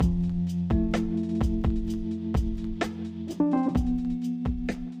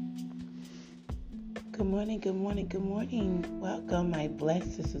good morning, good morning. Welcome, my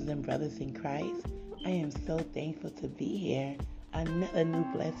blessed sisters and brothers in Christ. I am so thankful to be here. Another new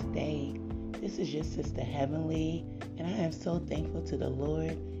blessed day. This is your sister Heavenly, and I am so thankful to the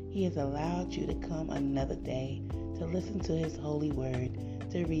Lord. He has allowed you to come another day to listen to His holy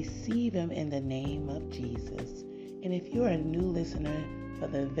word, to receive Him in the name of Jesus. And if you're a new listener for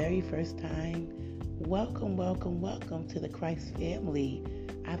the very first time, welcome to the Christ family.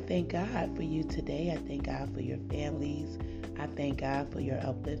 I thank God for you today. I thank God for your families. I thank God for your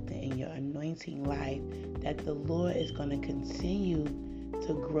uplifting and your anointing life, that the Lord is going to continue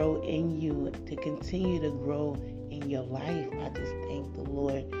to grow in you, to continue to grow in your life. I just thank the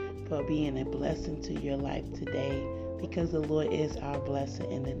Lord for being a blessing to your life today, because the Lord is our blessing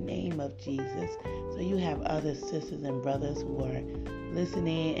in the name of Jesus. So you have other sisters and brothers who are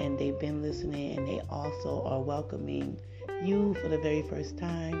listening, and they've been listening, and they also are welcoming you for the very first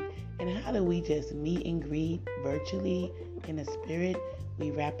time. And how do we just meet and greet virtually in the spirit?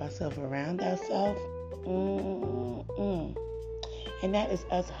 We wrap ourselves around ourselves. And that is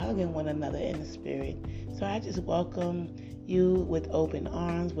us hugging one another in the spirit. So I just welcome you with open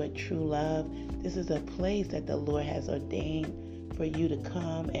arms, with true love. This is a place that the Lord has ordained for you to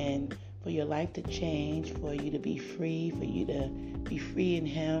come and for your life to change, for you to be free, for you to be free in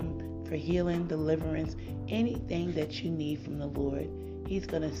Him, for healing, deliverance, anything that you need from the Lord. He's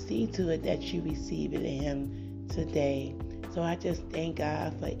going to see to it that you receive it in Him today. So I just thank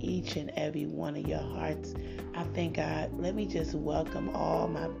God for each and every one of your hearts. I thank God. Let me just welcome all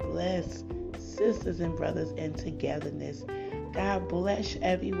my blessed sisters and brothers in togetherness. God bless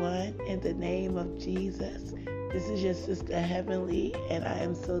everyone in the name of Jesus. This is your sister Heavenly, and I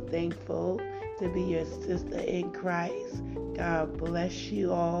am so thankful to be your sister in Christ. God bless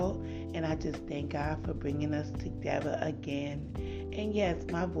you all, and I just thank God for bringing us together again. And yes,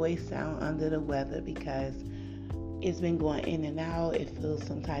 my voice sounds under the weather because it's been going in and out. It feels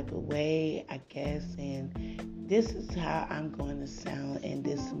some type of way, I guess, and this is how I'm going to sound in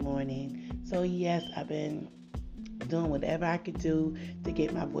this morning. So yes, I've been doing whatever I could do to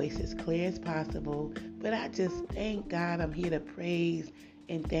get my voice as clear as possible, but I just thank God. I'm here to praise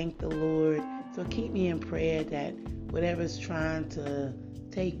and thank the Lord. So keep me in prayer that whatever's trying to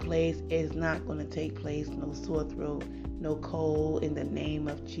take place is not going to take place. No sore throat, no cold, in the name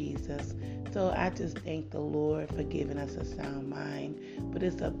of Jesus. So I just thank the Lord for giving us a sound mind. But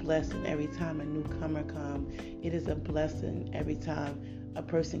it's a blessing every time a newcomer comes. It is a blessing every time a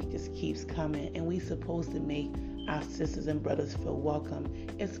person just keeps coming. And we're supposed to make our sisters and brothers feel welcome,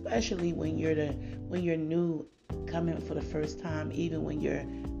 especially when you're new, coming for the first time. Even when you're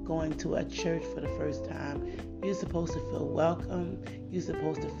going to a church for the first time, you're supposed to feel welcome. You're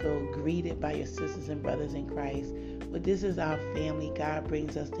supposed to feel greeted by your sisters and brothers in Christ. But this is our family. God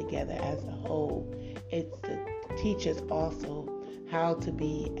brings us together as a whole. It's to teach us also how to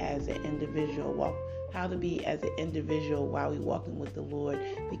be as an individual, how to be as an individual while we're walking with the Lord,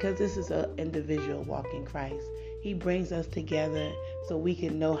 because this is an individual walk in Christ. He brings us together so we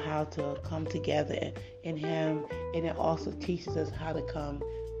can know how to come together in Him, and it also teaches us how to come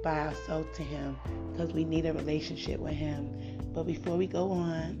by ourselves to Him, because we need a relationship with Him. But before we go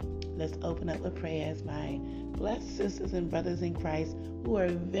on, let's open up with prayers. My blessed sisters and brothers in Christ who are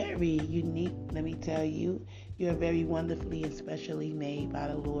very unique, let me tell you, you're very wonderfully and specially made by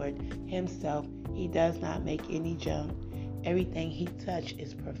the Lord Himself. He does not make any junk. Everything He touches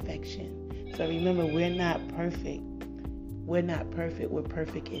is perfection. So remember, we're not perfect. We're not perfect. We're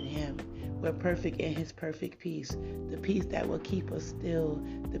perfect in Him. We're perfect in His perfect peace. The peace that will keep us still.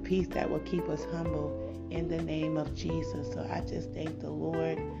 The peace that will keep us humble in the name of Jesus. So I just thank the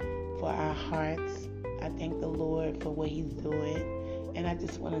Lord for our hearts. I thank the Lord for what He's doing. And I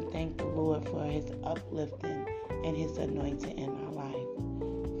just want to thank the Lord for His uplifting and His anointing in our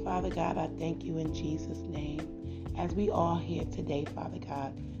life. Father God, I thank You in Jesus' name. As we all here today, Father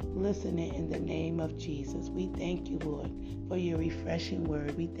God, listening in the name of Jesus, we thank You, Lord, for Your refreshing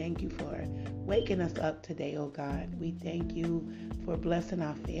word. We thank You for waking us up today, oh God. We thank You for blessing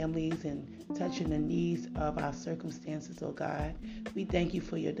our families and touching the needs of our circumstances, oh God. We thank You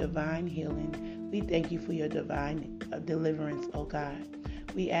for Your divine healing. We thank You for Your divine deliverance, oh God.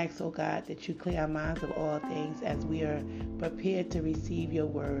 We ask, oh God, that You clear our minds of all things as we are prepared to receive Your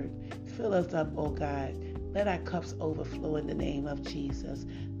word. Fill us up, oh God. Let our cups overflow in the name of Jesus.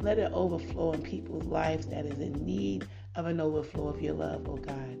 Let it overflow in people's lives that is in need of an overflow of Your love, oh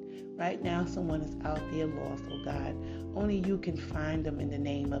God. Right now, someone is out there lost, oh God. Only You can find them in the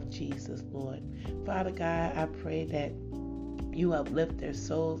name of Jesus, Lord. Father God, I pray that you uplift their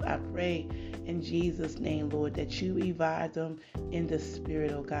souls. I pray in Jesus' name, Lord, that you revive them in the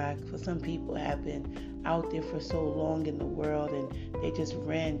spirit, oh God. For some people have been out there for so long in the world, and they just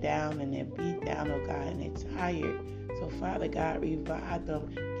ran down and they're beat down, oh God, and they're tired. So, Father God, revive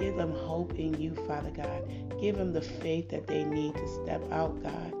them. Give them hope in you, Father God. Give them the faith that they need to step out,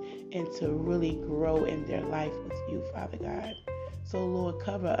 God, and to really grow in their life with you, Father God. So, Lord,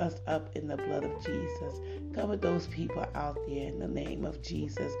 cover us up in the blood of Jesus. Cover those people out there in the name of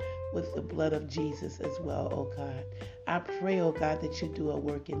Jesus with the blood of Jesus as well, oh God. I pray, oh God, that you do a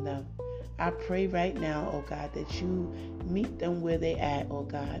work in them. I pray right now, oh God, that you meet them where they at, oh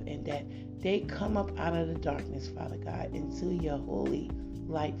God, and that they come up out of the darkness, Father God, into your holy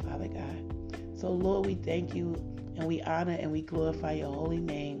light, Father God. So, Lord, we thank you and we honor and we glorify your holy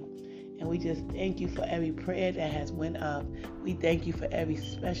name. And we just thank you for every prayer that has went up. We thank you for every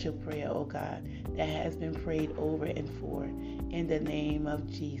special prayer, oh God, that has been prayed over and for in the name of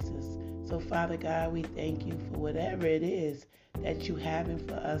Jesus. So, Father God, we thank you for whatever it is that you having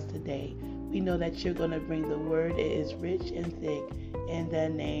for us today. We know that you're going to bring the word. It is rich and thick in the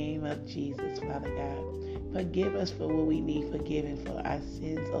name of Jesus, Father God. Forgive us for what we need forgiven for our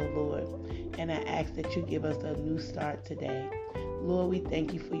sins, oh Lord. And I ask that you give us a new start today. Lord, we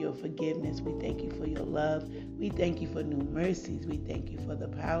thank you for your forgiveness. We thank you for your love. We thank you for new mercies. We thank you for the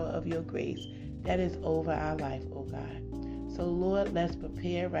power of your grace that is over our life, oh God. So, Lord, let's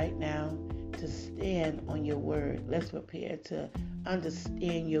prepare right now to stand on your word. Let's prepare to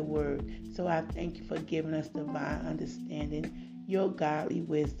understand your word. So I thank you for giving us divine understanding, your godly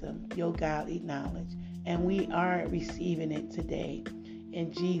wisdom, your godly knowledge. And we are receiving it today.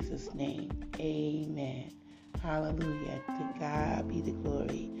 In Jesus' name, amen. Hallelujah. To God be the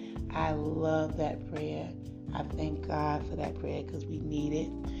glory. I love that prayer. I thank God for that prayer because we need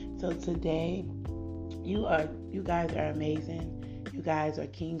it. So today, you guys are amazing. You guys are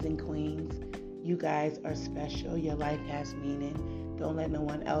kings and queens. You guys are special. Your life has meaning. Don't let no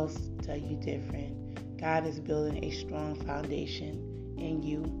one else tell you different. God is building a strong foundation in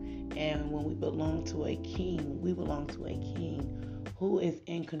you. And when we belong to a king, we belong to a king who is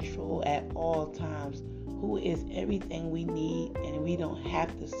in control at all times, who is everything we need, and we don't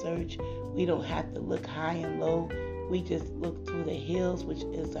have to search. We don't have to look high and low. We just look to the hills, which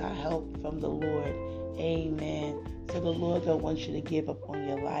is our help from the Lord. Amen. So the Lord don't want you to give up on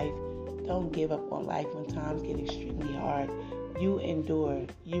your life. Don't give up on life when times get extremely hard. You endure.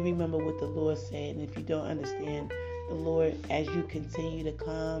 You remember what the Lord said. And if you don't understand the Lord, as you continue to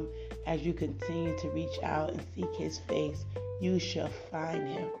come, as you continue to reach out and seek his face, you shall find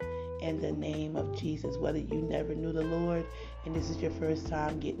him in the name of Jesus. Whether you never knew the Lord and this is your first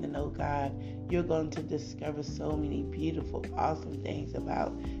time getting to know God, you're going to discover so many beautiful, awesome things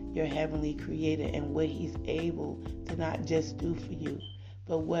about your heavenly creator and what he's able to not just do for you,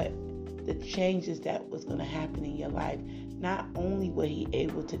 but what the changes that was going to happen in your life. Not only will he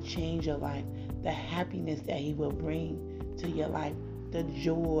able to change your life, the happiness that he will bring to your life, the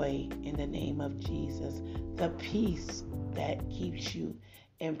joy in the name of Jesus, the peace that keeps you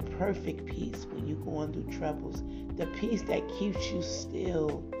in perfect peace when you're going through troubles, the peace that keeps you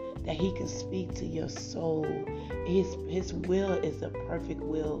still, that he can speak to your soul. His will is the perfect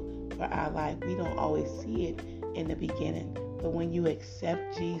will for our life. We don't always see it in the beginning, but when you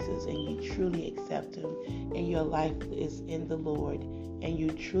accept Jesus and you truly accept him and your life is in the Lord and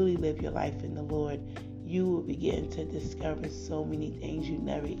you truly live your life in the Lord, you will begin to discover so many things you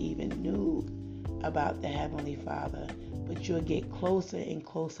never even knew about the Heavenly Father, but you'll get closer and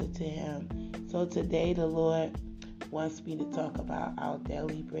closer to him. So today the Lord wants me to talk about our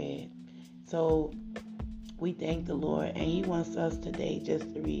daily bread. So we thank the Lord, and he wants us today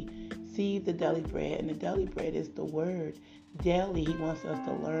just to receive the daily bread, and the daily bread is the word. Daily, he wants us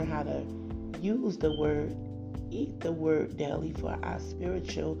to learn how to use the word, eat the word daily for our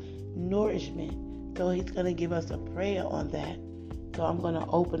spiritual nourishment. So he's going to give us a prayer on that. So I'm going to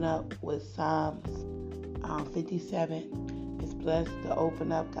open up with Psalms 57. It's blessed to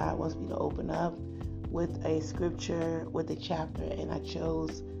open up. God wants me to open up with a scripture, with a chapter, and I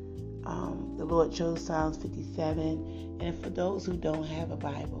chose, the Lord chose Psalms 57. And for those who don't have a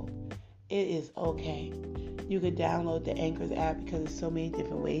Bible, it is okay. You could download the Anchors app because there's so many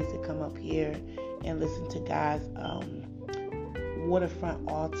different ways to come up here and listen to God's waterfront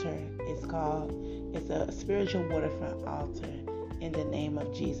altar. It's a spiritual waterfront altar in the name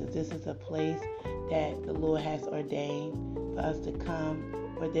of Jesus. This is a place that the Lord has ordained for us to come,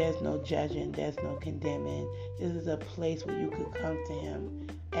 where there's no judging, there's no condemning. This is a place where you could come to him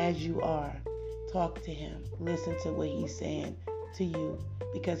as you are. Talk to him. Listen to what he's saying to you,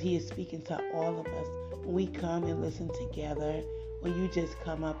 because he is speaking to all of us. When we come and listen together when you just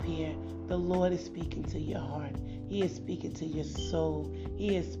come up here, the Lord is speaking to your heart. He is speaking to your soul.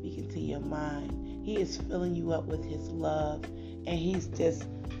 He is speaking to your mind. He is filling you up with His love. And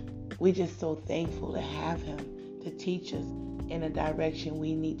we're just so thankful to have Him to teach us in a direction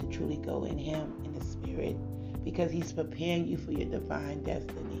we need to truly go in Him, in the Spirit, because He's preparing you for your divine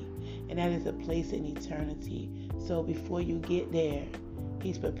destiny. And that is a place in eternity. So before you get there,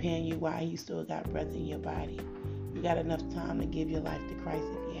 He's preparing you while you still got breath in your body. You got enough time to give your life to Christ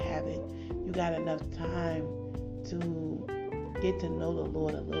if you haven't. You got enough time to get to know the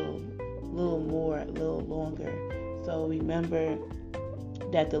Lord a little more, a little longer. So remember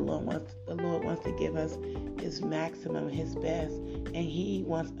that the Lord wants to give us His maximum, His best, and He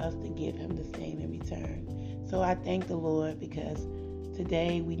wants us to give Him the same in return. So I thank the Lord, because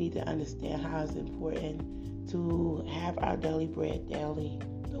today we need to understand how it's important to have our daily bread daily.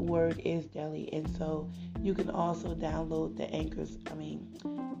 The word is daily, and so you can also download the Anchors.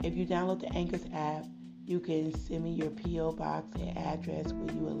 If you download the Anchors app, you can send me your P.O. box and address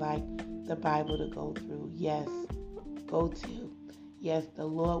where you would like the Bible to go through. Yes, go to. Yes, the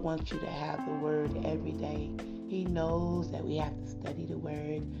Lord wants you to have the Word every day. He knows that we have to study the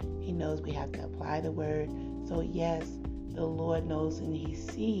Word. He knows we have to apply the Word. So yes, the Lord knows and He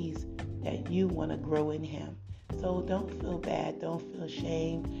sees that you want to grow in Him. So don't feel bad. Don't feel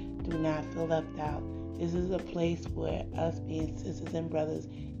shame. Do not feel left out. This is a place where us being sisters and brothers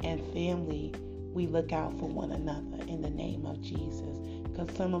and family, we look out for one another in the name of Jesus.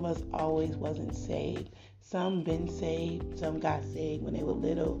 Because some of us always wasn't saved. Some been saved. Some got saved when they were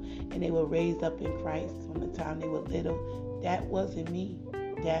little, and they were raised up in Christ from the time they were little. That wasn't me.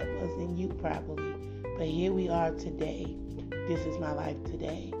 That wasn't you probably. But here we are today. This is my life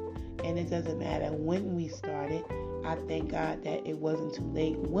today. And it doesn't matter when we started. I thank God that it wasn't too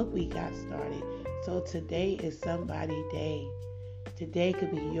late when we got started. So today is somebody's day. Today could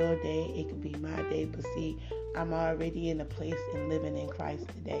be your day. It could be my day. But see, I'm already in a place and living in Christ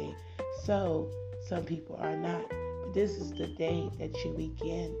today. So some people are not. But this is the day that you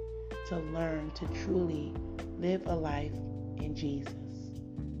begin to learn to truly live a life in Jesus.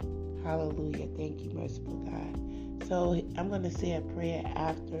 Hallelujah. Thank you, merciful God. So I'm going to say a prayer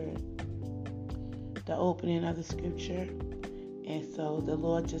after the opening of the scripture. And so the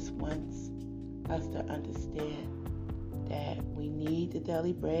Lord just wants us to understand that we need the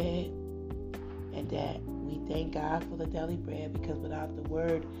daily bread, and that we thank God for the daily bread, because without the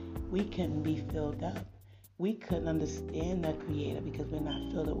Word, we couldn't be filled up. We couldn't understand the Creator because we're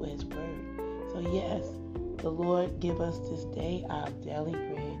not filled up with His Word. So yes, the Lord give us this day our daily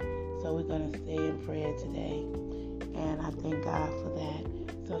bread. So we're going to stay in prayer today. And I thank God for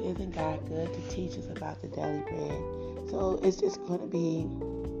that. So isn't God good to teach us about the daily bread? So it's just going to be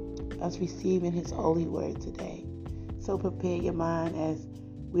us receiving His holy word today. So prepare your mind as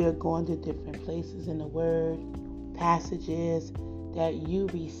we are going to different places in the Word, passages, that you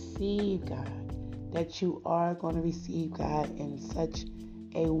receive God, that you are going to receive God in such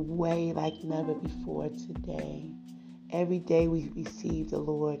a way like never before today. Every day we receive the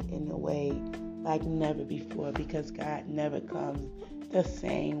Lord in a way like never before, because God never comes the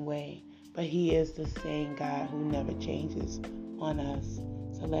same way. But He is the same God who never changes on us.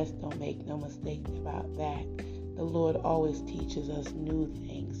 So let's don't make no mistake about that. The Lord always teaches us new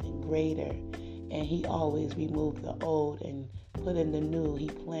things and greater, and He always removes the old and put in the new. He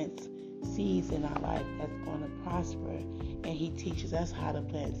plants seeds in our life that's going to prosper, and He teaches us how to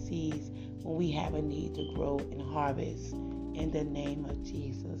plant seeds when we have a need to grow and harvest in the name of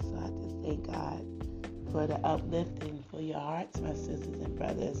Jesus. So I just thank God for the uplifting for your hearts, my sisters and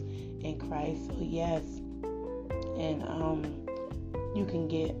brothers in Christ. So yes, and you can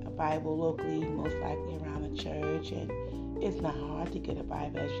get a Bible locally, most likely around a church, and it's not hard to get a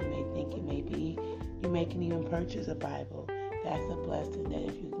Bible as you may think it may be. You may can even purchase a Bible. That's a blessing, that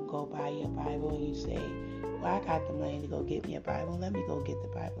if you can go buy your Bible and you say, well, I got the money to go get me a Bible, let me go get the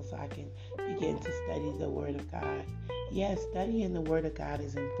Bible so I can begin to study the Word of God. Yes, studying the Word of God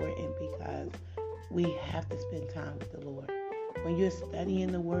is important, because we have to spend time with the Lord. When you're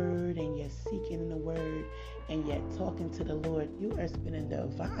studying the Word and you're seeking the Word and you're talking to the Lord, you are spending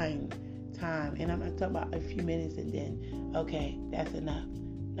divine time. And I'm not talking about a few minutes and then, okay, that's enough.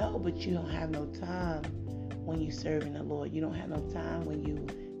 No, but you don't have no time when you're serving the Lord. You don't have no time when you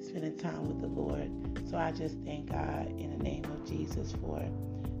spending time with the Lord. So I just thank God in the name of Jesus for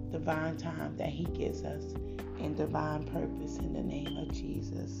divine time that He gives us and divine purpose in the name of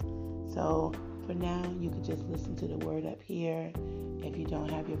Jesus. So for now, you can just listen to the word up here. If you don't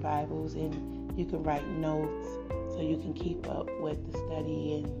have your Bibles, and you can write notes so you can keep up with the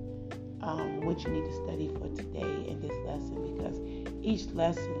study and what you need to study for today in this lesson, because each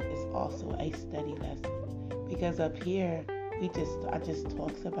lesson is also a study lesson. Because up here, I just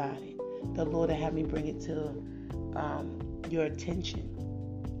talks about it. The Lord will have me bring it to your attention,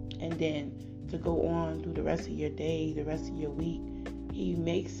 and then to go on through the rest of your day, the rest of your week. He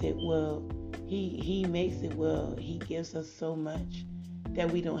makes it well. He makes it well. He gives us so much that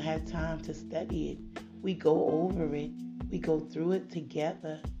we don't have time to study it. We go over it. We go through it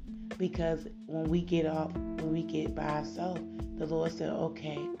together, because when we get by ourselves, the Lord said,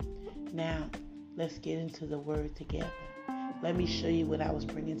 okay, now let's get into the word together. Let me show you what I was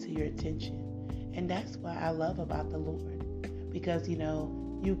bringing to your attention. And that's what I love about the Lord, because,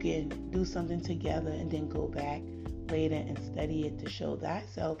 you can do something together and then go back later and study it to show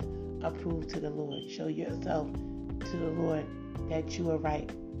thyself approved to the Lord. Show yourself to the Lord that you are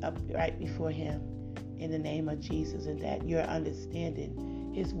right before Him in the name of Jesus, and that you're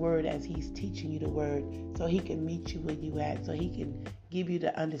understanding His word as He's teaching you the word, so He can meet you where you at, so He can give you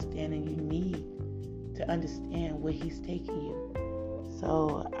the understanding you need to understand where He's taking you.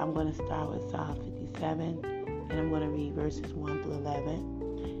 So I'm going to start with Psalm 57, and I'm going to read verses 1 through 11.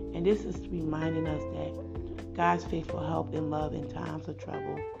 And this is reminding us that God's faithful help and love in times of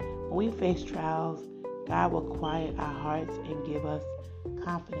trouble. When we face trials, God will quiet our hearts and give us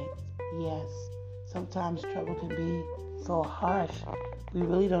confidence. Yes, sometimes trouble can be so harsh. We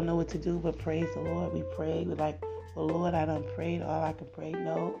really don't know what to do but praise the Lord. We pray. We're like, well, Lord, I done prayed all I can pray.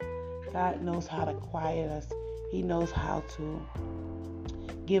 No, God knows how to quiet us. He knows how to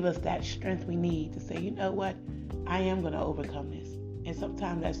give us that strength we need to say, you know what? I am going to overcome this. And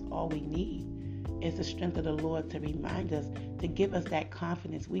sometimes that's all we need, is the strength of the Lord to remind us, to give us that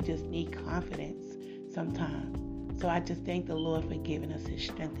confidence. We just need confidence sometimes. So I just thank the Lord for giving us His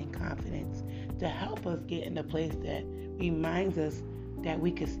strength and confidence to help us get in a place that reminds us that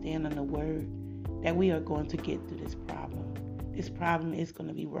we can stand on the word, that we are going to get through this problem. This problem is going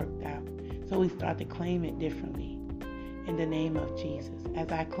to be worked out. So we start to claim it differently in the name of Jesus.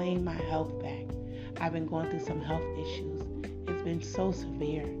 As I claim my health back, I've been going through some health issues. It's been so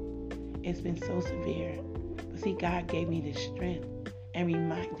severe. It's been so severe. But see, God gave me the strength and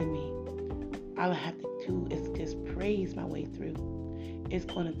reminded me all I have to do is just praise my way through. It's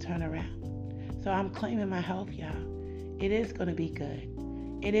going to turn around. So I'm claiming my health, y'all. It is going to be good.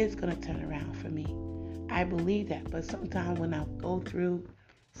 It is going to turn around for me. I believe that. But sometimes when I go through,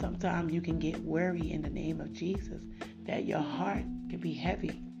 sometimes you can get worried in the name of Jesus, that your heart can be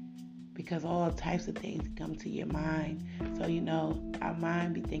heavy, because all types of things come to your mind. So, our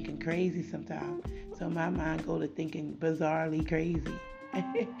mind be thinking crazy sometimes. So my mind go to thinking bizarrely crazy.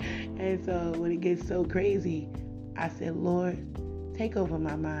 And so when it gets so crazy, I said, Lord, take over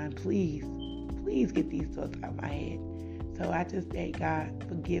my mind, please. Please get these thoughts out of my head. So I just thank God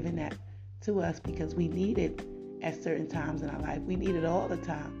for giving that to us, because we need it at certain times in our life. We need it all the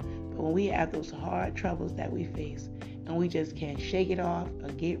time. But when we have those hard troubles that we face, and we just can't shake it off or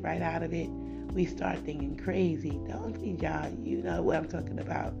get right out of it, we start thinking crazy. Don't be, y'all, you know what I'm talking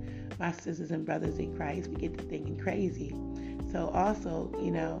about. My sisters and brothers in Christ, we get to thinking crazy. So also,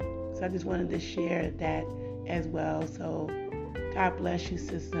 so I just wanted to share that as well. So God bless you,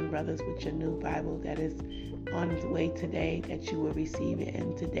 sisters and brothers, with your new Bible that is on its way today, that you will receive it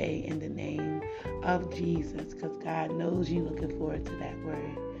in today in the name of Jesus, because God knows you looking forward to that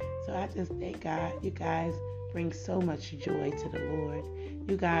word. So I just thank God. You guys bring so much joy to the Lord.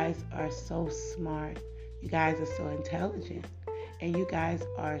 You guys are so smart. You guys are so intelligent. And you guys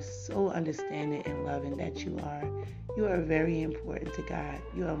are so understanding and loving that you are. You are very important to God.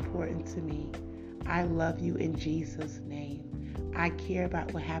 You are important to me. I love you in Jesus' name. I care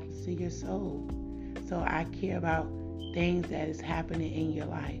about what happens to your soul. So I care about things that is happening in your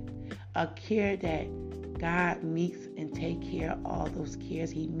life. A care that God meets and take care of all those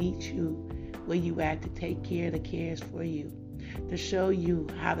cares. He meets you where you at to take care of the cares for you, to show you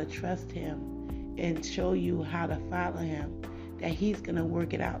how to trust Him and show you how to follow Him, that He's going to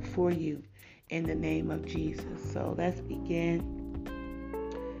work it out for you in the name of Jesus. So let's begin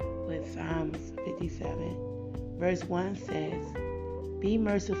with Psalms 57. Verse 1 says, Be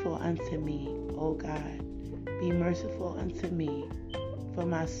merciful unto me, O God, be merciful unto me, for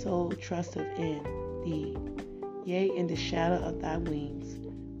my soul trusteth in Thee. Yea, in the shadow of Thy wings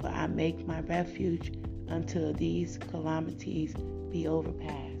will I make my refuge until these calamities be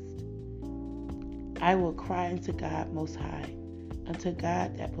overpassed. I will cry unto God Most High, unto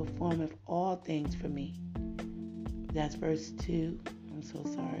God that performeth all things for me. That's verse 2. I'm so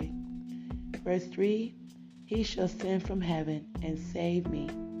sorry. Verse 3, He shall send from heaven and save me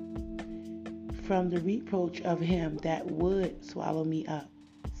from the reproach of him that would swallow me up.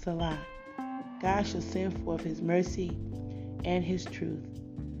 Salah. God shall send forth his mercy and his truth.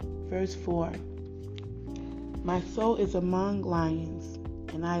 Verse 4. My soul is among lions,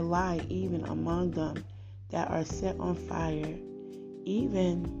 and I lie even among them that are set on fire,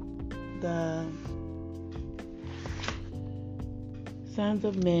 even the sons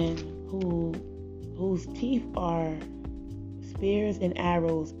of men whose teeth are spears and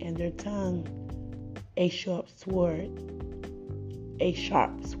arrows, and their tongue a sharp sword. A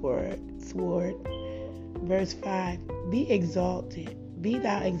sharp sword. Verse 5. Be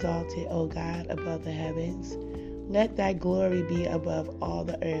thou exalted, O God, above the heavens. Let thy glory be above all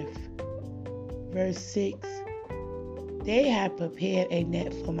the earth. Verse 6. They have prepared a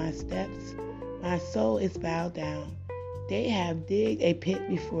net for my steps. My soul is bowed down. They have digged a pit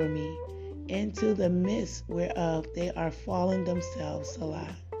before me, into the midst whereof they are fallen themselves.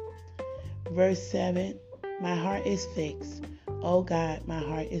 Salah. Verse 7. My heart is fixed. O God, my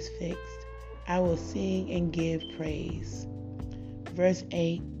heart is fixed. I will sing and give praise. Verse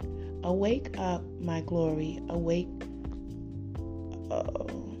 8. Awake up, my glory. Awake,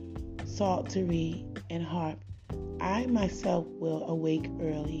 psaltery and harp. I myself will awake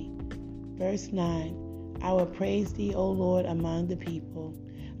early. Verse 9. I will praise thee, O Lord, among the people.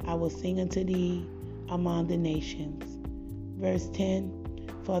 I will sing unto thee among the nations. Verse 10.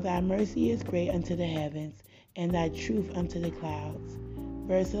 For thy mercy is great unto the heavens, and thy truth unto the clouds.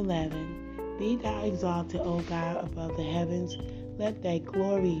 Verse 11. Be thou exalted, O God, above the heavens. Let thy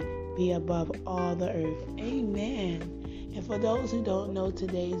glory be above all the earth. Amen. And for those who don't know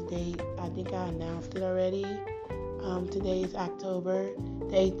today's date, I think I announced it already. Today is October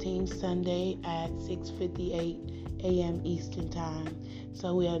the 18th, Sunday at 6:58 a.m. Eastern Time.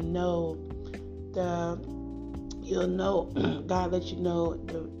 So we'll know God let you know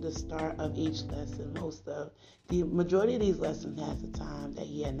the start of each lesson. The majority of these lessons has a time that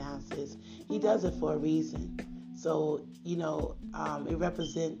he announces. He does it for a reason. So, it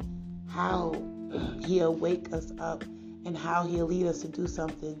represents how he'll wake us up and how he'll lead us to do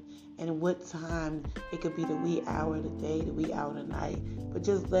something and what time. It could be the wee hour of the day, the wee hour of the night. But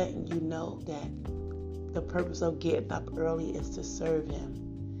just letting you know that the purpose of getting up early is to serve him.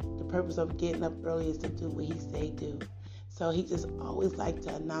 The purpose of getting up early is to do what he say do. So he just always like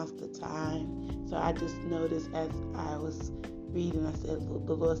to announce the time. So I just noticed as I was reading, I said,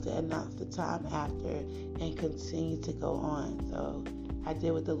 the Lord said, announce the time after and continue to go on. So I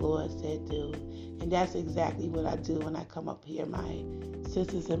did what the Lord said do. And that's exactly what I do when I come up here, my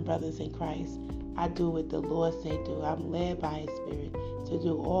sisters and brothers in Christ. I do what the Lord say do. I'm led by his Spirit to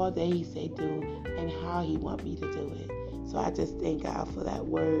do all that he say do and how he want me to do it. So I just thank God for that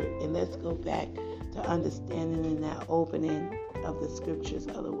word. And let's go back to understanding in that opening of the scriptures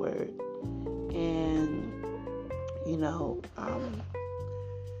of the word. And,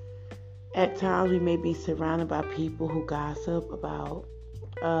 at times we may be surrounded by people who gossip about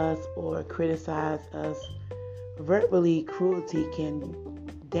us or criticize us. Verbally, cruelty can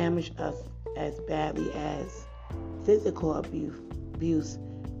damage us as badly as physical abuse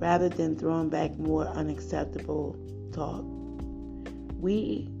rather than throwing back more unacceptable talk.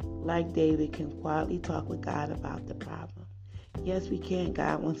 We, like David, can quietly talk with God about the problem. Yes, we can.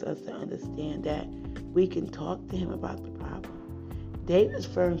 God wants us to understand that we can talk to him about the problem. David's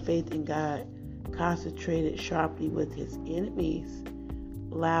firm faith in God concentrated sharply with his enemies,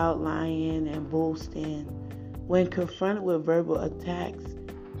 loud lying and boasting. When confronted with verbal attacks,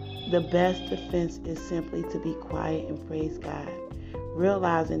 the best defense is simply to be quiet and praise God,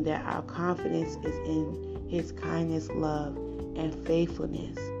 realizing that our confidence is in his kindness, love, and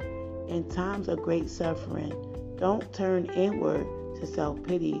faithfulness. In times of great suffering, don't turn inward to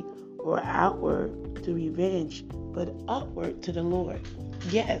self-pity or outward to revenge, but upward to the Lord.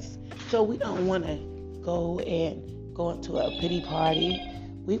 Yes, so we don't want to go into a pity party.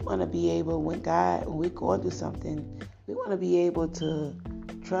 We want to be able, when we're going through something, we want to be able to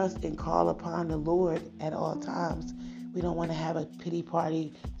trust and call upon the Lord at all times. We don't want to have a pity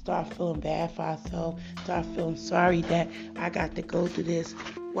party, start feeling bad for ourselves, start feeling sorry that I got to go through this.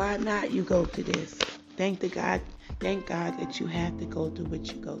 Why not you go through this? Thank God that you have to go through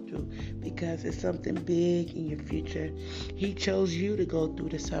what you go through, because it's something big in your future. He chose you to go through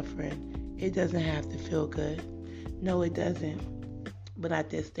the suffering. It doesn't have to feel good. No, it doesn't. But I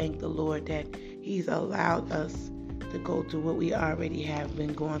just thank the Lord that he's allowed us to go through what we already have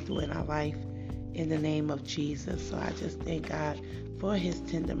been going through in our life in the name of Jesus. So I just thank God for his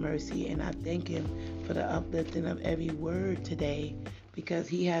tender mercy, and I thank him for the uplifting of every word today, because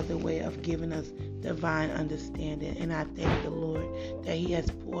he has a way of giving us divine understanding. And I thank the Lord that he has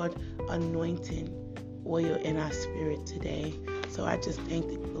poured anointing oil in our spirit today. So I just thank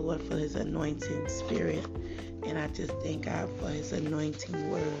the Lord for his anointing spirit. And I just thank God for his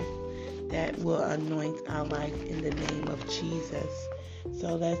anointing word that will anoint our life in the name of Jesus.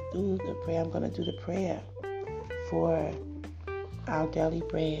 So let's do the prayer. I'm going to do the prayer for our daily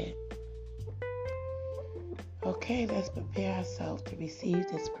bread. Okay, let's prepare ourselves to receive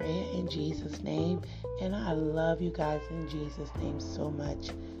this prayer in Jesus' name. And I love you guys in Jesus' name so much.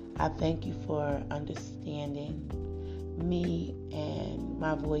 I thank you for understanding me and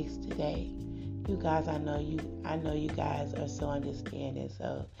my voice today. You guys, I know you guys are so understanding,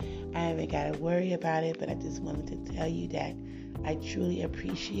 so I haven't got to worry about it, but I just wanted to tell you that I truly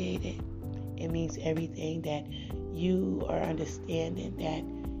appreciate it. It means everything that you are understanding, that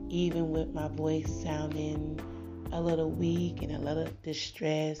even with my voice sounding a little weak and a little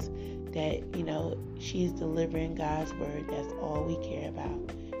distressed, that, she's delivering God's word. That's all we care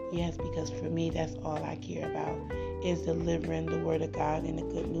about. Yes, because for me, that's all I care about, is delivering the word of God and the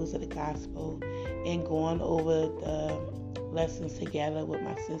good news of the gospel and going over the lessons together with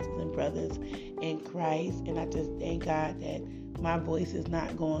my sisters and brothers in Christ. And I just thank God that my voice is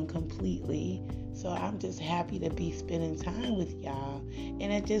not going completely. So I'm just happy to be spending time with y'all.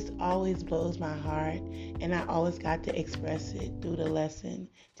 And it just always blows my heart. And I always got to express it through the lesson,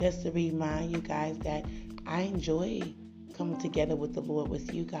 just to remind you guys that I enjoy coming together with the Lord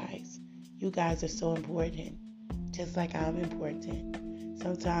with you guys. You guys are so important, just like I'm important.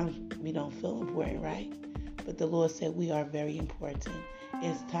 Sometimes we don't feel important, right? But the Lord said we are very important.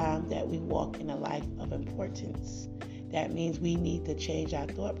 It's time that we walk in a life of importance. That means we need to change our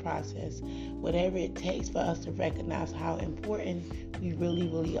thought process, whatever it takes for us to recognize how important we really,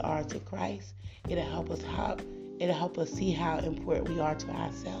 really are to Christ. It'll help us see how important we are to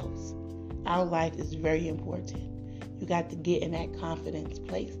ourselves. Our life is very important. You got to get in that confidence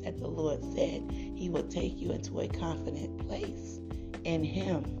place that the Lord said he would take you into, a confident place in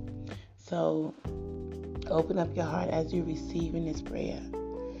him. So open up your heart as you're receiving this prayer.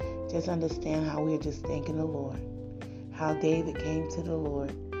 Just understand how we're just thanking the Lord. How David came to the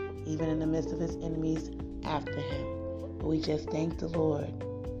Lord, even in the midst of his enemies after him. But we just thank the Lord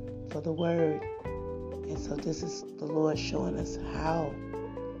for the word. And so this is the Lord showing us how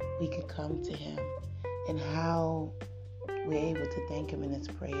we can come to him and how we're able to thank him in this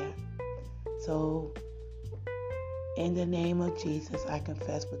prayer. So in the name of Jesus, I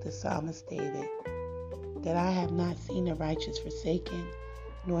confess with the psalmist David that I have not seen the righteous forsaken,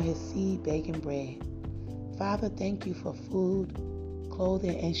 nor his seed begging bread. Father, thank you for food,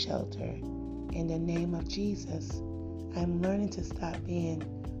 clothing, and shelter. In the name of Jesus, I'm learning to stop being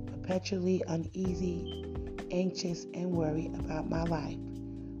perpetually uneasy, anxious, and worried about my life,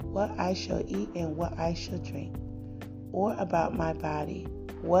 what I shall eat and what I shall drink, or about my body,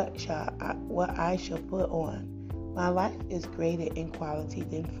 what I shall put on. My life is greater in quality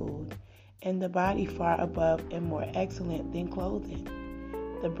than food, and the body far above and more excellent than clothing.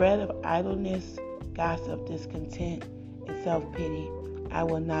 The bread of idleness, gossip, discontent, and self-pity I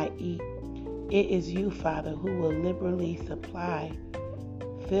will not eat. It is you, Father, who will liberally supply,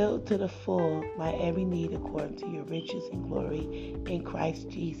 fill to the full, my every need according to your riches and glory in Christ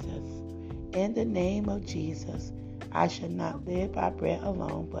Jesus. In the name of Jesus, I shall not live by bread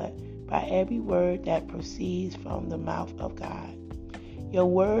alone, but by every word that proceeds from the mouth of God. Your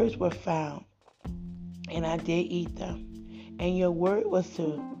words were found, and I did eat them. And your word was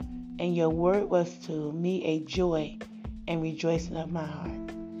to me a joy and rejoicing of my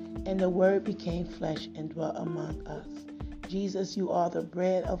heart. And the word became flesh and dwelt among us. Jesus, you are the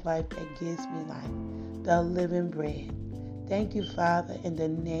bread of life that gives me life, the living bread. Thank you, Father, in the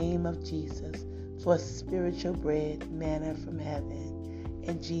name of Jesus, for spiritual bread, manna from heaven.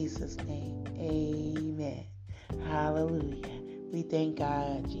 In Jesus' name, amen. Hallelujah. We thank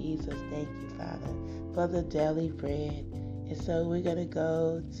God, Jesus. Thank you, Father, for the daily bread. And so we're going to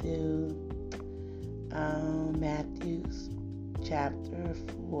go to Matthew chapter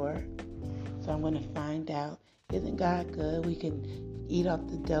 4. So I'm going to find out, isn't God good? We can eat off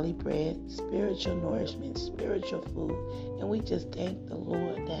the daily bread, spiritual nourishment, spiritual food. And we just thank the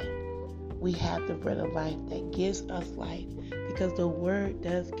Lord that we have the bread of life that gives us life, because the word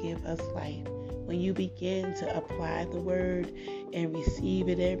does give us life. When you begin to apply the word and receive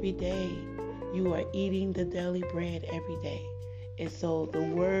it every day, you are eating the daily bread every day. And so the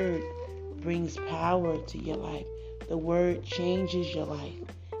word brings power to your life. The word changes your life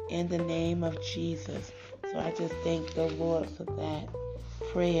in the name of Jesus. So I just thank the Lord for that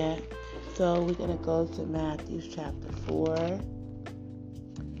prayer. So we're going to go to Matthew chapter 4.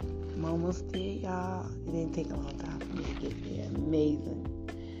 I'm almost there, y'all. It didn't take a long time for me to get there. Amazing.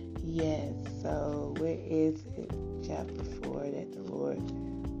 Yes, so where is it? Chapter 4 that the Lord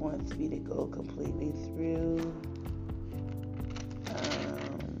wants me to go completely through.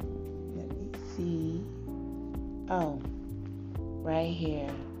 Let me see. Oh, right here.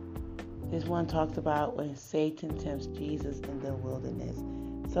 This one talks about when Satan tempts Jesus in the wilderness.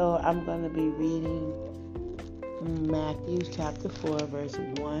 So I'm going to be reading Matthew chapter 4, verse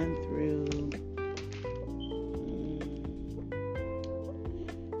 1 through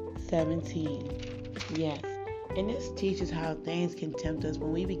 17. Yes. And this teaches how things can tempt us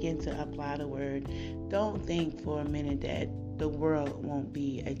when we begin to apply the word. Don't think for a minute that the world won't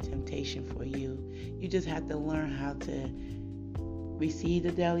be a temptation for you. You just have to learn how to receive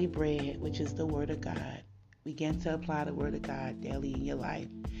the daily bread, which is the word of God. Begin to apply the word of God daily in your life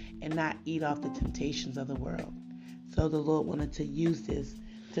and not eat off the temptations of the world. So the Lord wanted to use this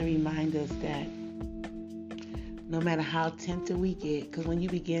to remind us that no matter how tempted we get, because when you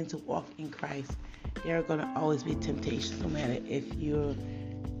begin to walk in Christ, there are going to always be temptations, no matter if you're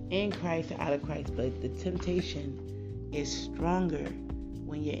in Christ or out of Christ. But the temptation is stronger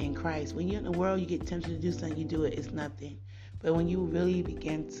when you're in Christ. When you're in the world, you get tempted to do something, you do it, it's nothing. But when you really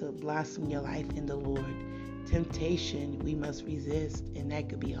begin to blossom your life in the Lord, temptation we must resist, and that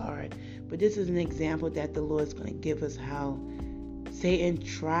could be hard. But this is an example that the Lord's going to give us how Satan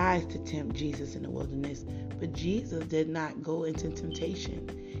tries to tempt Jesus in the wilderness, but Jesus did not go into temptation.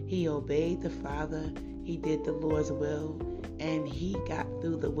 He obeyed the Father, he did the Lord's will, and he got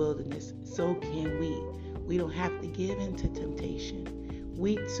through the wilderness. So can we. We don't have to give in to temptation.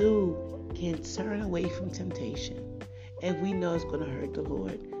 We too can turn away from temptation if we know it's going to hurt the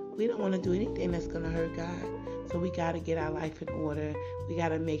Lord. We don't want to do anything that's going to hurt God. So we got to get our life in order. We got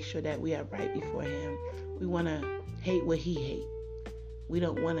to make sure that we are right before him. We want to hate what he hates. We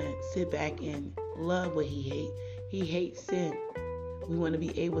don't want to sit back and love what he hates. He hates sin. We want to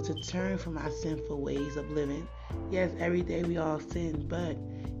be able to turn from our sinful ways of living. Yes, every day we all sin, but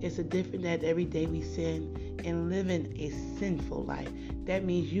it's a difference that every day we sin and living a sinful life. That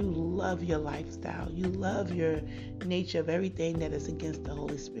means you love your lifestyle. You love your nature of everything that is against the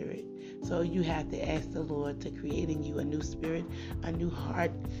Holy Spirit. So you have to ask the Lord to create in you a new spirit, a new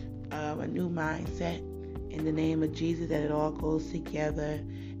heart, a new mindset. In the name of Jesus, that it all goes together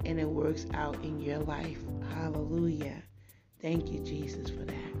and it works out in your life. Hallelujah. Thank you, Jesus, for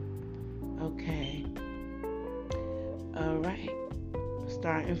that. Okay. All right.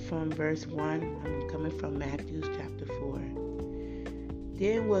 Starting from verse 1, I'm coming from Matthew chapter 4.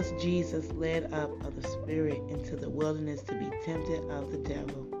 Then was Jesus led up of the Spirit into the wilderness to be tempted of the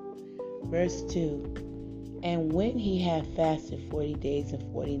devil. Verse 2. And when he had fasted 40 days and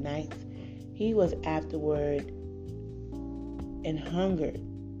 40 nights, he was afterward and hungered.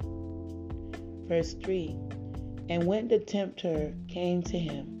 Verse 3. And when the tempter came to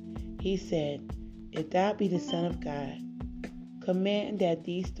him, he said, If thou be the Son of God, command that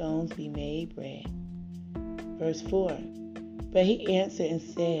these stones be made bread. Verse 4. But he answered and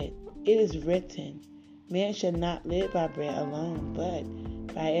said, It is written, Man shall not live by bread alone, but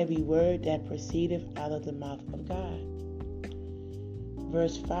by every word that proceedeth out of the mouth of God.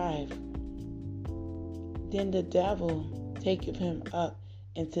 Verse 5. Then the devil taketh him up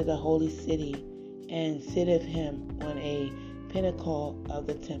into the holy city, and sitteth him on a pinnacle of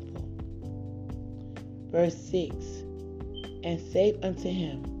the temple. Verse 6. And saith unto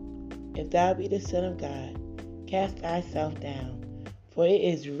him, If thou be the Son of God, cast thyself down, for it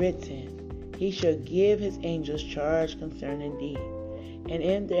is written, He shall give his angels charge concerning thee, and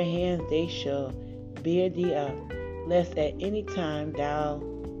in their hands they shall bear thee up, lest at any time thou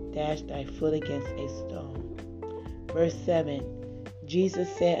dash thy foot against a stone. Verse 7. Jesus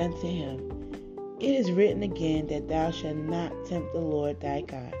said unto him, It is written again that thou shalt not tempt the Lord thy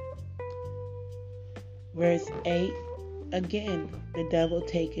God. Verse 8. Again, the devil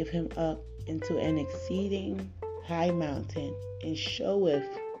taketh him up into an exceeding high mountain, and showeth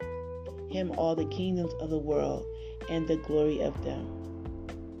him all the kingdoms of the world and the glory of them.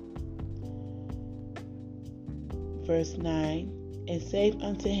 Verse 9. And saith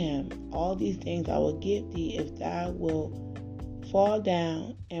unto him, All these things I will give thee, if thou wilt fall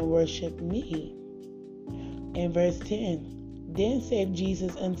down and worship me. And verse 10. Then saith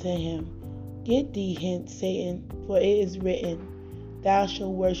Jesus unto him, Get thee hence, Satan, for it is written, Thou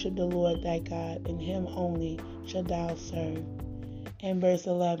shalt worship the Lord thy God, and him only shalt thou serve. And verse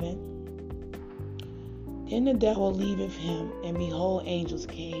 11. Then the devil leaveth him, and behold, angels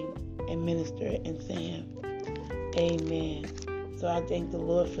came and ministered unto him. Amen. So I thank the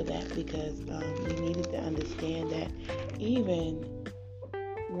Lord for that, because we needed to understand that even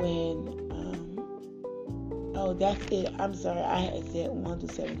when Oh, that's it. I'm sorry. I had said 1 to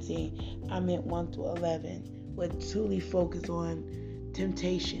 17. I meant 1 to 11. Would truly focus on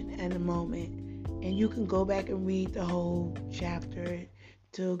temptation and the moment. And you can go back and read the whole chapter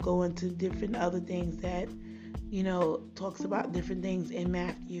to go into different other things that, talks about different things in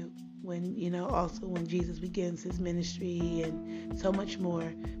Matthew. When, also when Jesus begins his ministry and so much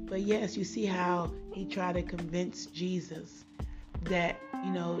more. But yes, you see how he tried to convince Jesus that,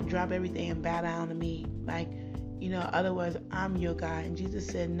 drop everything and bow down to me. Like, in other words, I'm your God. And Jesus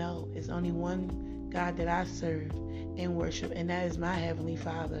said, no, it's only one God that I serve and worship, and that is my Heavenly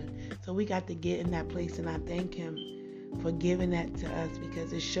Father. So we got to get in that place, and I thank him for giving that to us,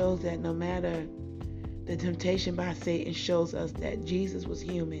 because it shows that no matter the temptation by Satan, shows us that Jesus was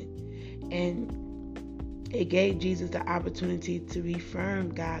human. And it gave Jesus the opportunity to reaffirm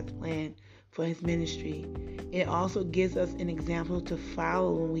God's plan for his ministry. It also gives us an example to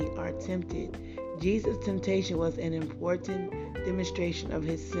follow when we are tempted. Jesus' temptation was an important demonstration of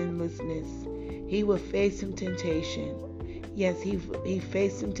his sinlessness. He would face some temptation. Yes, he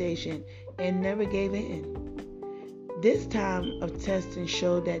faced temptation and never gave in. This time of testing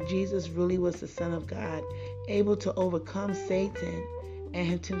showed that Jesus really was the Son of God, able to overcome Satan and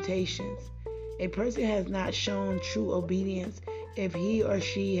his temptations. A person has not shown true obedience if he or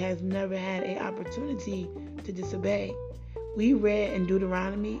she has never had an opportunity to disobey. We read in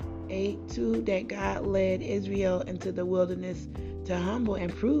Deuteronomy 8:2 that God led Israel into the wilderness to humble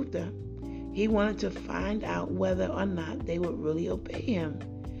and prove them. He wanted to find out whether or not they would really obey him.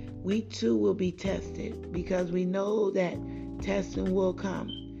 We too will be tested, because we know that testing will come.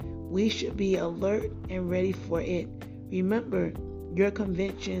 We should be alert and ready for it. Remember, your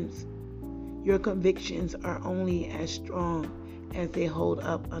convictions are only as strong as they hold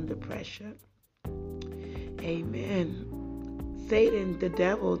up under pressure. Amen. Satan, the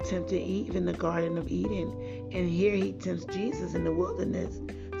devil, tempted Eve in the Garden of Eden, and here he tempts Jesus in the wilderness.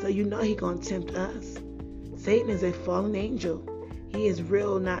 So he's going to tempt us. Satan is a fallen angel. He is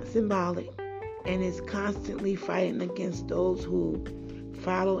real, not symbolic, and is constantly fighting against those who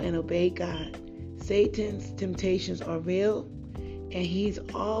follow and obey God. Satan's temptations are real, and he's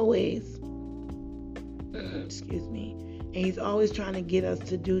always trying to get us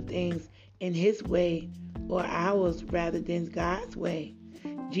to do things in his way or ours rather than God's way.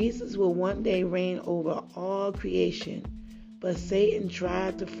 Jesus will one day reign over all creation, but Satan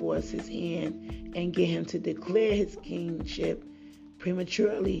tried to force his hand and get him to declare his kingship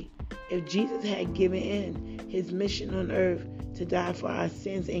prematurely. If Jesus had given in, his mission on earth to die for our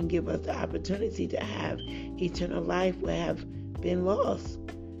sins and give us the opportunity to have eternal life would have been lost.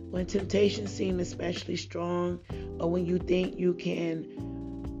 When temptations seem especially strong, or when you think you can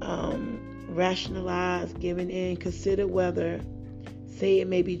rationalize giving in, consider whether Satan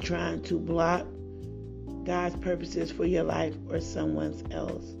may be trying to block God's purposes for your life or someone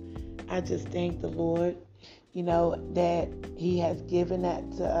else. I just thank the Lord, that he has given that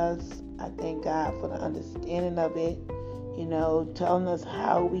to us. I thank God for the understanding of it, telling us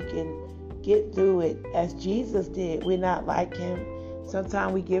how we can get through it as Jesus did. We're not like him.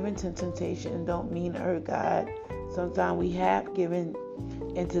 Sometimes we give into temptation and don't mean to hurt God. Sometimes we have given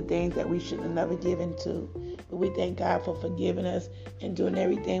into things that we should have never given to. But we thank God for forgiving us and doing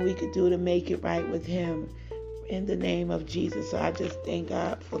everything we could do to make it right with him in the name of Jesus. So I just thank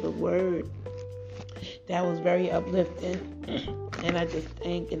God for the word. That was very uplifting. And I just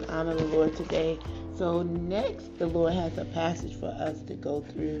thank and honor the Lord today. So next, the Lord has a passage for us to go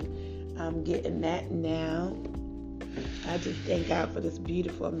through. I'm getting that now. I just thank God for this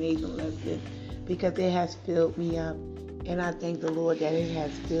beautiful, amazing lesson, because it has filled me up. And I thank the Lord that it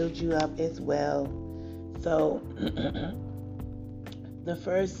has filled you up as well. So, the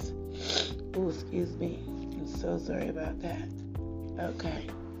first, excuse me. I'm so sorry about that. Okay.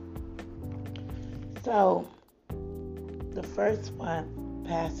 So, the first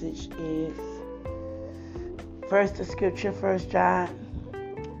passage is the scripture, 1 John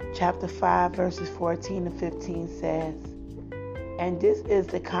chapter 5, verses 14 to 15 says, "And this is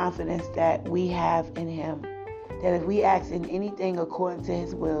the confidence that we have in him, that if we ask in anything according to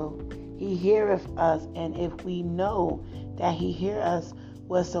his will, he heareth us. And if we know that he hear us,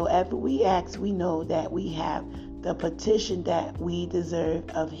 whatsoever we ask, we know that we have the petition that we deserve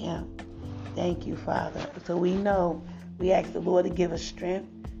of him." Thank you, Father. So we know we ask the Lord to give us strength,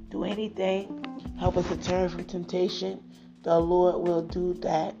 do anything, help us to turn from temptation. The Lord will do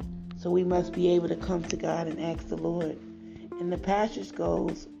that. So we must be able to come to God and ask the Lord. And the passage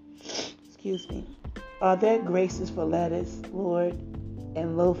goes, "Are there graces for lettuce, Lord,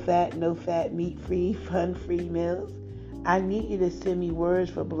 and low-fat, no-fat, meat-free, fun-free meals? I need you to send me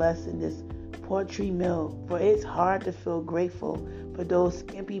words for blessing this paltry meal, for it's hard to feel grateful for those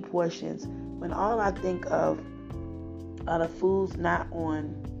skimpy portions when all I think of are the foods not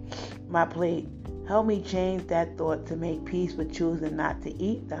on my plate. Help me change that thought to make peace with choosing not to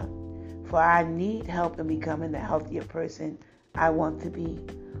eat them, for I need help in becoming the healthier person I want to be.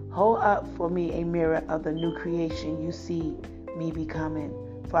 Hold up for me a mirror of the new creation you see me becoming,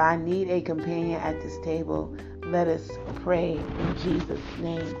 for I need a companion at this table. Let us pray in Jesus'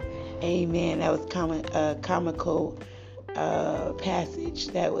 name. Amen. That was comical passage.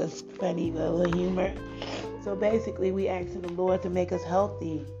 That was funny, a little humor. So basically, we asking the Lord to make us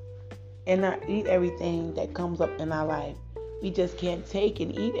healthy and not eat everything that comes up in our life. We just can't take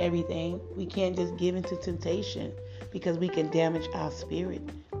and eat everything. We can't just give into temptation because we can damage our spirit.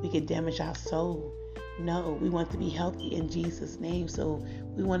 We can damage our soul. No, we want to be healthy in Jesus' name. So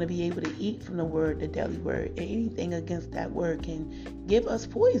we want to be able to eat from the word, the daily word, and anything against that word can give us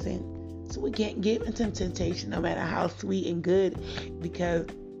poison. So we can't give into temptation no matter how sweet and good, because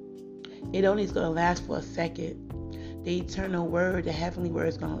it only is going to last for a second. The eternal word, the heavenly word,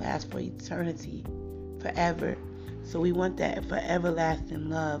 is going to last for eternity, forever. So we want that for everlasting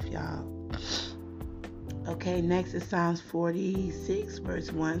love, y'all. Okay, next is Psalms 46,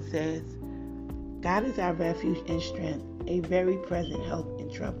 verse 1 says, God is our refuge and strength, a very present help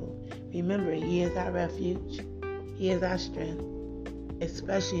in trouble. Remember, He is our refuge. He is our strength,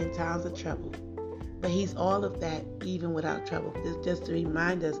 especially in times of trouble. But He's all of that even without trouble. This just to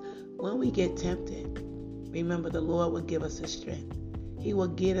remind us, when we get tempted, remember the Lord will give us His strength. He will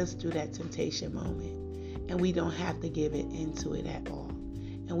get us through that temptation moment. And we don't have to give it into it at all.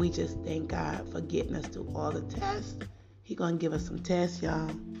 And we just thank God for getting us through all the tests. He's going to give us some tests,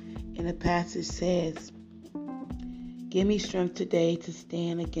 y'all. And the passage says, give me strength today to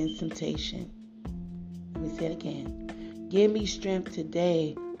stand against temptation. Let me say it again. Give me strength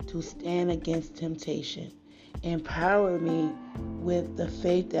today to stand against temptation. Empower me with the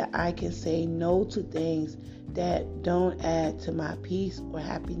faith that I can say no to things that don't add to my peace or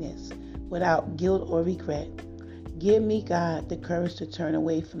happiness without guilt or regret. Give me, God, the courage to turn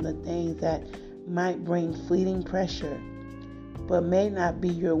away from the things that might bring fleeting pressure, but may not be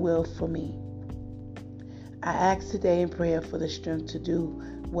your will for me. I ask today in prayer for the strength to do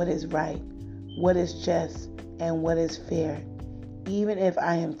what is right, what is just, and what is fair, even if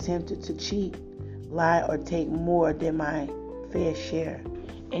I am tempted to cheat, lie, or take more than my fair share.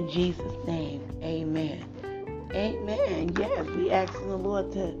 In Jesus' name, amen. Amen. Yes, we asking the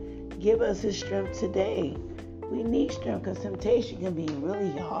Lord to give us His strength today. We need strength because temptation can be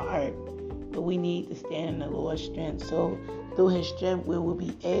really hard, but we need to stand in the Lord's strength. So through His strength, we will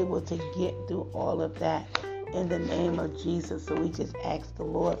be able to get through all of that in the name of Jesus. So we just ask the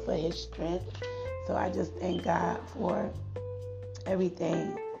Lord for His strength. So I just thank God for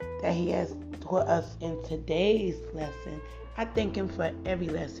everything that He has taught us in today's lesson. I thank Him for every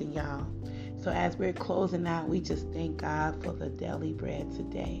lesson, y'all. So as we're closing out, we just thank God for the daily bread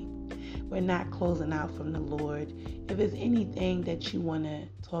today. We're not closing out from the Lord. If there's anything that you want to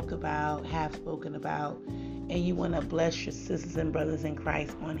talk about, have spoken about, and you want to bless your sisters and brothers in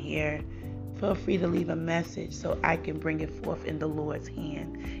Christ on here, feel free to leave a message so I can bring it forth in the Lord's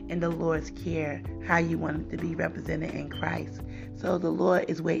hand, in the Lord's care, how you want it to be represented in Christ. So the Lord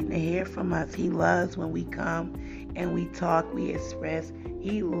is waiting to hear from us. He loves when we come and we talk, we express.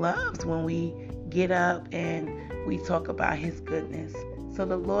 He loves when we get up and we talk about His goodness. So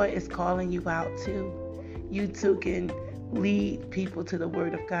the Lord is calling you out too. You too can lead people to the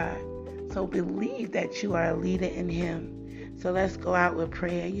Word of God. So believe that you are a leader in Him. So let's go out with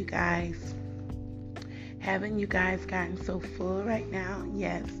prayer, you guys. Haven't you guys gotten so full right now?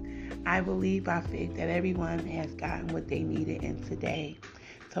 Yes. I believe by faith that everyone has gotten what they needed in today.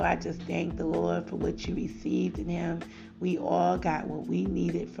 So I just thank the Lord for what you received in Him. We all got what we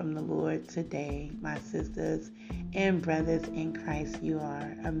needed from the Lord today. My sisters and brothers in Christ, you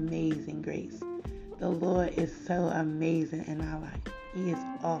are amazing grace. The Lord is so amazing in our life. He is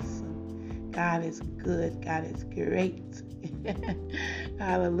awesome. God is good. God is great.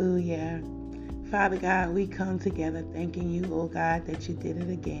 Hallelujah. Father God, we come together thanking you, oh God, that you did it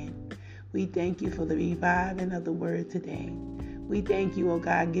again. We thank you for the reviving of the word today. We thank you, oh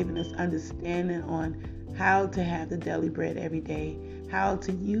God, giving us understanding on how to have the daily bread every day, how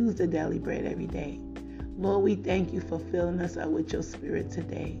to use the daily bread every day. Lord, we thank you for filling us up with your spirit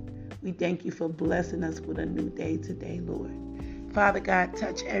today. We thank you for blessing us with a new day today, Lord. Father God,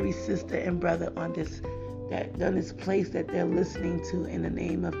 touch every sister and brother on this place that they're listening to in the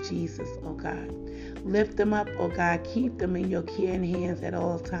name of Jesus, oh God. Lift them up, oh God. Keep them in your care and hands at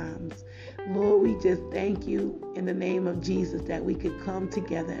all times. Lord, we just thank you in the name of Jesus that we could come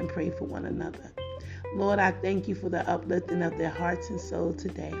together and pray for one another. Lord, I thank you for the uplifting of their hearts and soul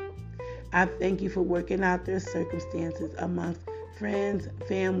today. I thank you for working out their circumstances amongst friends,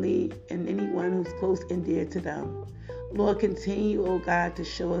 family, and anyone who's close and dear to them. Lord, continue, oh God, to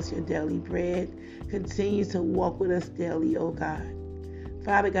show us your daily bread. Continue to walk with us daily, oh God.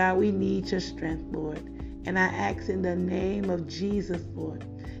 Father God, we need your strength, Lord. And I ask in the name of Jesus, Lord,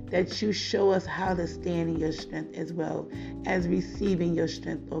 that you show us how to stand in your strength as well as receiving your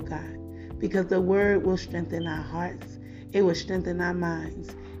strength, oh God. Because the word will strengthen our hearts, it will strengthen our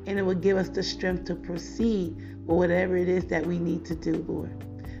minds, and it will give us the strength to proceed with whatever it is that we need to do, Lord.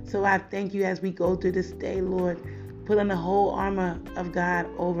 So I thank you as we go through this day, Lord. Put on the whole armor of God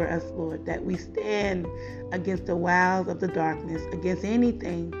over us, Lord, that we stand against the wiles of the darkness, against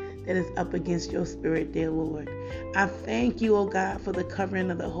anything that is up against your spirit, dear Lord. I thank you, oh God, for the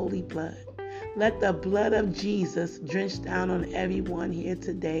covering of the holy blood. Let the blood of Jesus drench down on everyone here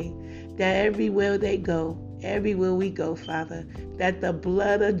today, that everywhere they go, everywhere we go, Father, that the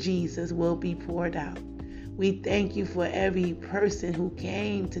blood of Jesus will be poured out. We thank you for every person who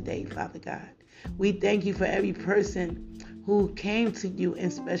came today, Father God. We thank you for every person who came to you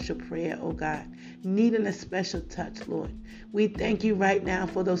in special prayer, oh God, needing a special touch, Lord. We thank you right now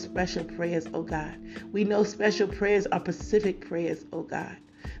for those special prayers, oh God. We know special prayers are specific prayers, oh God.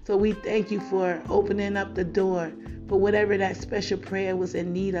 So we thank you for opening up the door for whatever that special prayer was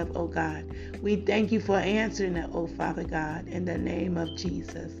in need of, oh God. We thank you for answering it, oh Father God, in the name of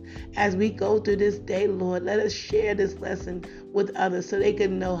Jesus. As we go through this day, Lord, let us share this lesson with others so they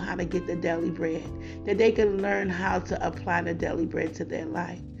can know how to get the daily bread, that they can learn how to apply the daily bread to their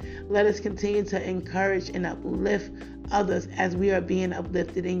life. Let us continue to encourage and uplift others as we are being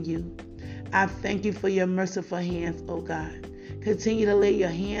uplifted in you. I thank you for your merciful hands, oh God. Continue to lay your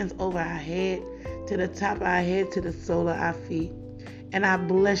hands over our head, to the top of our head, to the sole of our feet. And I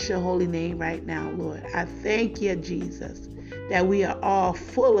bless your holy name right now, Lord. I thank you, Jesus, that we are all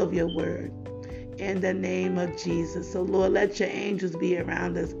full of your word in the name of Jesus. So, Lord, let your angels be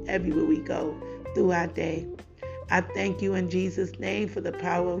around us everywhere we go through our day. I thank you in Jesus' name for the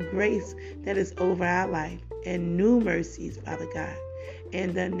power of grace that is over our life and new mercies, Father God.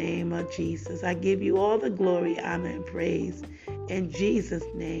 In the name of Jesus, I give you all the glory, honor, and praise. In Jesus'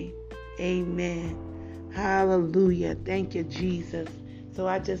 name, amen. Hallelujah. Thank you, Jesus. So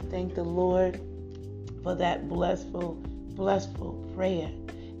I just thank the Lord for that blessful prayer.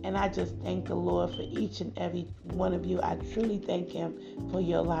 And I just thank the Lord for each and every one of you. I truly thank him for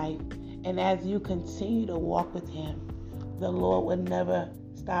your life. And as you continue to walk with him, the Lord will never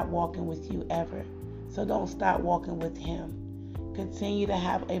stop walking with you ever. So don't stop walking with him. Continue to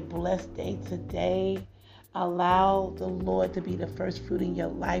have a blessed day today. Allow the Lord to be the first fruit in your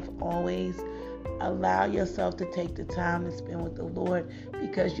life always. Allow yourself to take the time to spend with the Lord,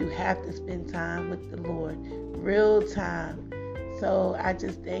 because you have to spend time with the Lord. Real time. So I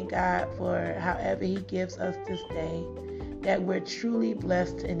just thank God for however he gives us this day, that we're truly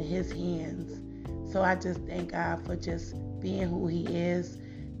blessed in his hands. So I just thank God for just being who he is.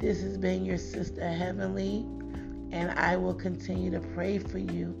 This has been your sister Heavenly, and I will continue to pray for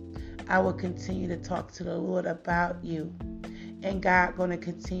you. I will continue to talk to the Lord about you, and God going to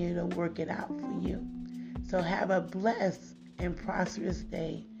continue to work it out for you. So have a blessed and prosperous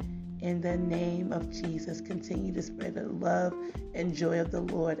day in the name of Jesus. Continue to spread the love and joy of the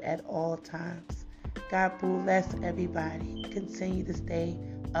Lord at all times. God bless everybody. Continue to stay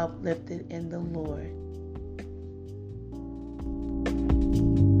uplifted in the Lord.